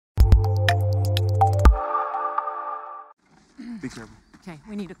Be careful. Okay,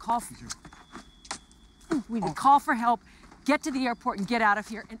 we need to call. We need to call for help, get to the airport, and get out of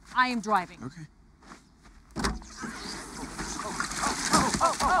here. And I am driving. Okay.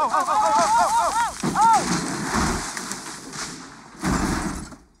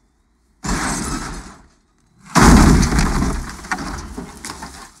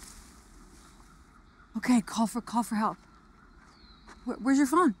 Okay, call for help. Where's your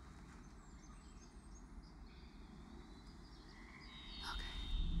phone? Okay.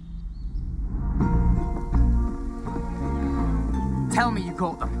 Tell me you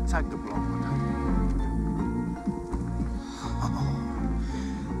caught them. Take the block one.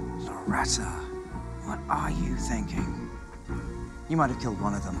 Loretta, what are you thinking? You might have killed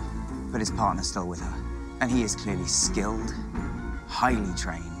one of them, but his partner's still with her. And he is clearly skilled, highly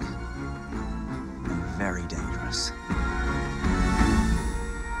trained, and very dangerous.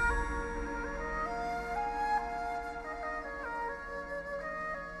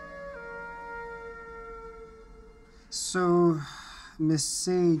 So, Miss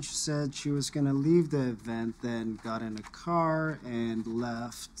Sage said she was gonna leave the event, then got in a car and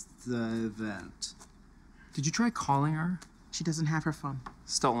left the event. Did you try calling her? She doesn't have her phone.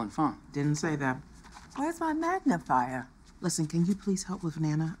 Stolen phone. Didn't say that. Where's my magnifier? Listen, can you please help with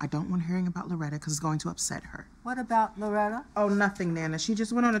Nana? I don't want hearing about Loretta because it's going to upset her. What about Loretta? Oh, nothing, Nana. She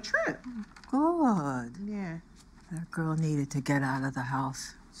just went on a trip. Good. Yeah. That girl needed to get out of the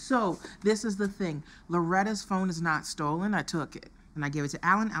house. So, this is the thing. Loretta's phone is not stolen. I took it. And I gave it to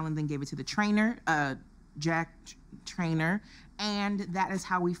Alan. Alan then gave it to the trainer, Jack Trainer. And that is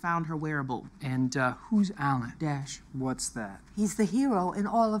how we found her wearable. And who's Alan? Dash. What's that? He's the hero in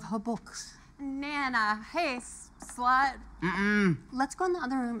all of her books. Nana, hey, slut. Let's go in the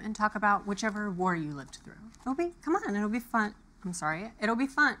other room and talk about whichever war you lived through. Come on, it'll be fun. I'm sorry, it'll be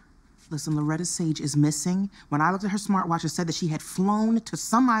fun. Listen, Loretta Sage is missing. When I looked at her smartwatch, it said that she had flown to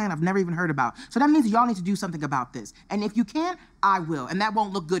some island I've never even heard about. So that means y'all need to do something about this. And if you can't, I will. And that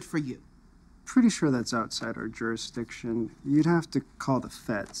won't look good for you. Pretty sure that's outside our jurisdiction. You'd have to call the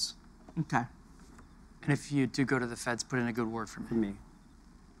feds. Okay. And if you do go to the feds, put in a good word for me. For me.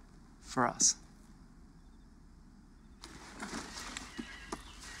 For us.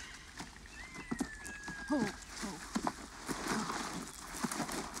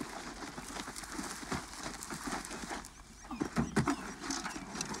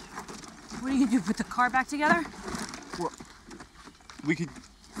 What do you do? Put the car back together? Well, we could.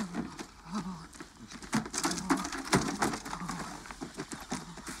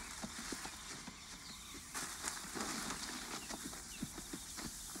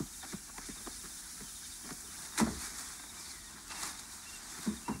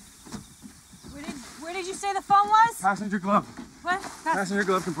 Where did you say the phone was? Passenger glove. What? Passenger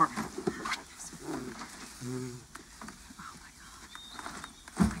glove compartment.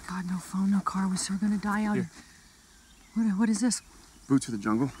 Oh my God, no phone, no car. We're gonna die out here. What is this? Boots for the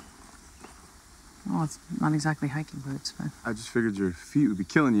jungle. Oh, it's not exactly hiking boots, but... I just figured your feet would be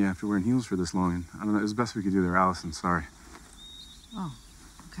killing you after wearing heels for this long, and I don't know, it was the best we could do there, Allison, sorry. Oh,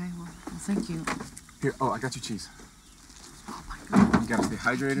 okay, well, thank you. Here, I got you cheese. Oh my God. You gotta stay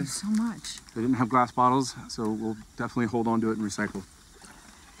hydrated. Thank you so much. They didn't have glass bottles, so we'll definitely hold on to it and recycle.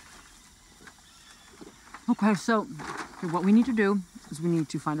 Okay, so what we need to do is we need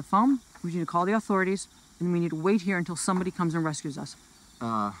to find a phone, we need to call the authorities, and we need to wait here until somebody comes and rescues us.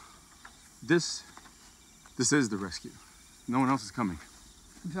 This is the rescue. No one else is coming.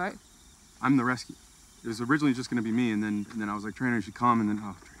 I'm sorry? I'm the rescue. It was originally just gonna be me, and then I was like, Trainer, you should come, and then,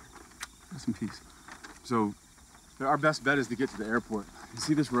 oh, Trainer, rest in peace. So, our best bet is to get to the airport. You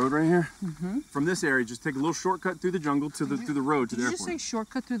see this road right here? Mm-hmm. From this area, just take a little shortcut through the jungle to the road to the airport. Did you just say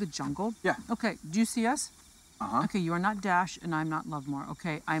shortcut through the jungle? Yeah. Okay, do you see us? Uh-huh. Okay, you are not Dash, and I'm not Lovemore.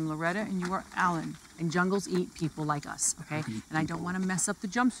 Okay, I'm Loretta, and you are Alan. And jungles eat people like us, okay? And I don't want to mess up the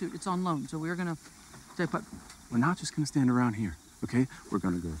jumpsuit. It's on loan, so we're gonna stay put. We're not just gonna stand around here, okay? We're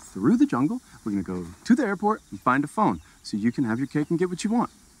gonna go through the jungle, we're gonna go to the airport and find a phone so you can have your cake and get what you want.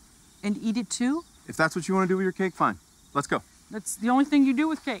 And eat it too? If that's what you want to do with your cake, fine. Let's go. That's the only thing you do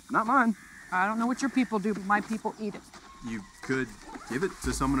with cake. Not mine. I don't know what your people do, but my people eat it. You could give it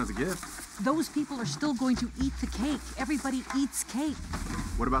to someone as a gift. Those people are still going to eat the cake. Everybody eats cake.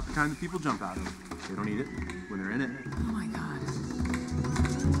 What about the kind that people jump out of? They don't eat it when they're in it. Oh my God.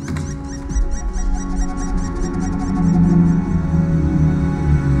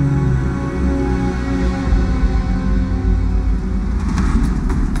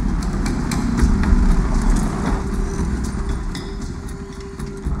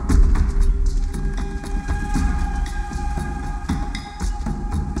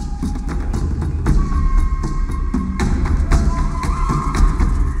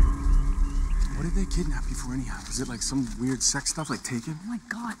 kidnap you for anyhow? Is it like some weird sex stuff like Taken? Oh my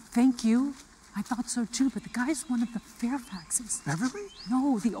God, thank you. I thought so too, but the guy's one of the Fairfaxes. Beverly?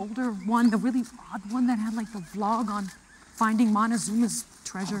 No, the older one, the really odd one that had like the vlog on finding Montezuma's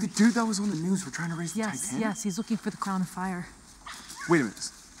treasure. Oh, the dude that was on the news for trying to raise the Titanic? Yes, he's looking for the Crown of Fire. Wait a minute.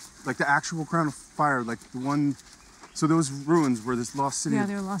 Like the actual Crown of Fire, like the one... So those ruins were this lost city. Yeah,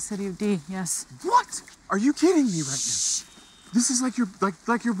 they're Lost City of D, yes. What? Are you kidding me right now? This is like your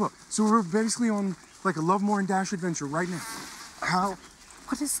book. So we're basically on like a Love More and Dash adventure right now. How?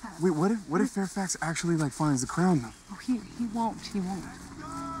 What is that? Wait, what if Fairfax actually like finds the crown though? Oh, he won't.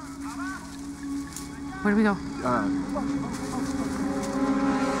 Where do we go?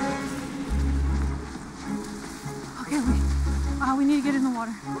 Okay, we need to get in the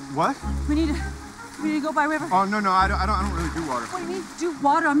water. What? We need to go by river. Oh no, I don't really do water. What do you mean do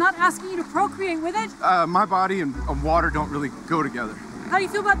water? I'm not asking you to procreate with it. My body and water don't really go together. How do you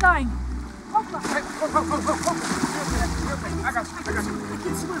feel about dying? I got you.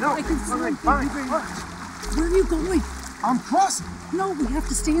 I can swim. Fine. Where are you going? I'm crossing. No, we have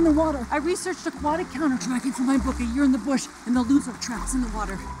to stay in the water. I researched aquatic counter-tracking for my book, A Year in the Bush, and the loser traps in the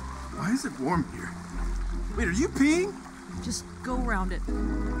water. Why is it warm here? Wait, are you peeing? Just go around it.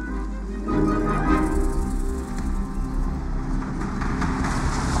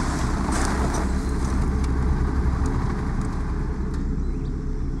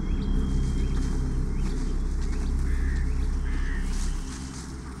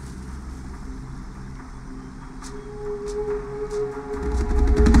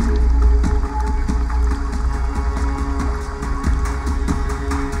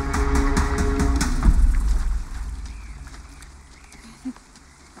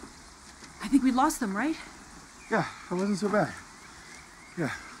 I think we lost them, right? Yeah, that wasn't so bad.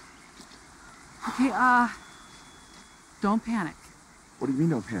 Yeah. Okay, don't panic. What do you mean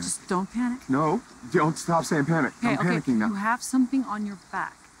don't panic? Just don't panic. No, don't stop saying panic. Okay, I'm panicking now. You have something on your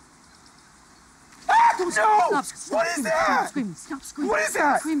back. No! Stop What is that? Stop screaming. What is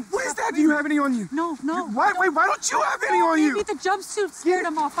that? What is that? Do you have any on you? No. Why don't you have any on you? Maybe the jumpsuit scared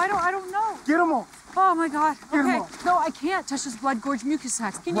him off. I don't know. Get them off. Oh my God. Get 'em Okay. off. No, I can't touch this blood gorge mucus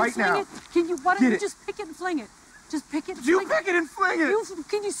sacs. Can you Right fling now. it? Can you? Why don't Get you it. just pick it and fling it? Just pick it. And You fling pick it and fling it.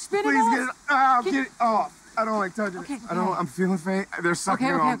 Can you spin Please it off? get it. Get it off. I don't like touching Okay, it. I don't. okay. I'm feeling faint. They're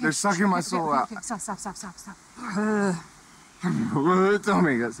sucking Okay. They're sucking my soul out. Okay. Stop. Don't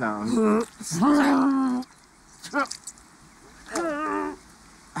make that sound.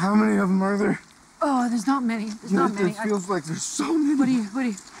 How many of them are there? Oh, there's not many. There's not many. It feels like there's so many. What do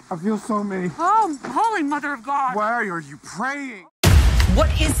you? I feel so many. Oh, holy mother of God. Why are you praying? What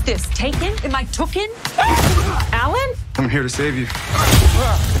is this? Taken? Am I tooken? Alan? I'm here to save you.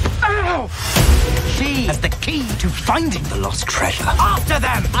 Ow! She has the key to finding the lost treasure. After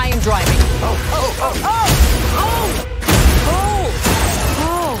them! I am driving. Oh!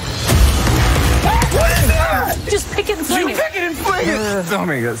 What is that? Just pick it and fling it. Pick it and fling it! Don't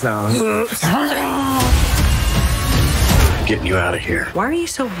make that sound. Getting you out of here. Why are you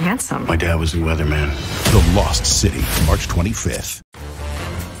so handsome? My dad was the weatherman. The Lost City, March 25th.